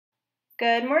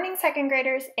Good morning, second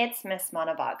graders. It's Miss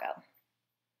Montevago.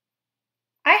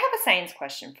 I have a science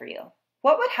question for you.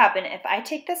 What would happen if I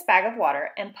take this bag of water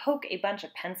and poke a bunch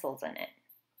of pencils in it?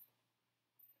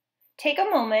 Take a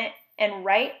moment and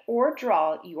write or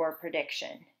draw your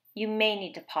prediction. You may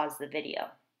need to pause the video.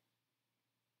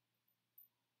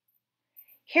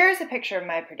 Here's a picture of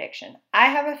my prediction. I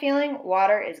have a feeling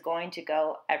water is going to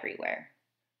go everywhere.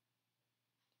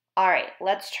 All right,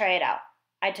 let's try it out.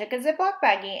 I took a Ziploc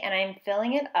baggie and I'm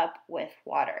filling it up with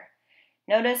water.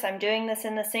 Notice I'm doing this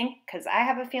in the sink because I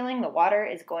have a feeling the water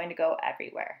is going to go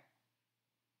everywhere.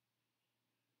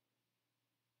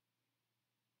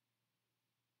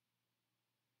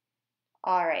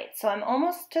 All right, so I'm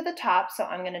almost to the top, so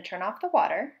I'm going to turn off the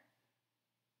water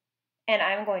and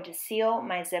I'm going to seal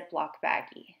my Ziploc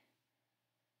baggie.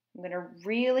 I'm going to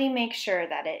really make sure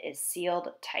that it is sealed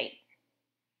tight.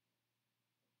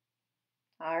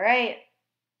 All right,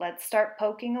 let's start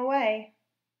poking away.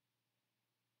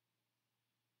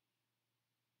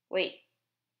 Wait,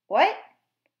 what?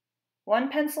 1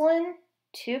 pencil in,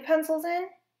 2 pencils in,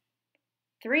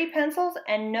 3 pencils,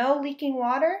 and no leaking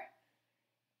water?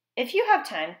 If you have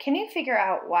time, can you figure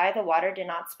out why the water did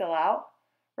not spill out?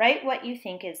 Write what you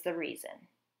think is the reason.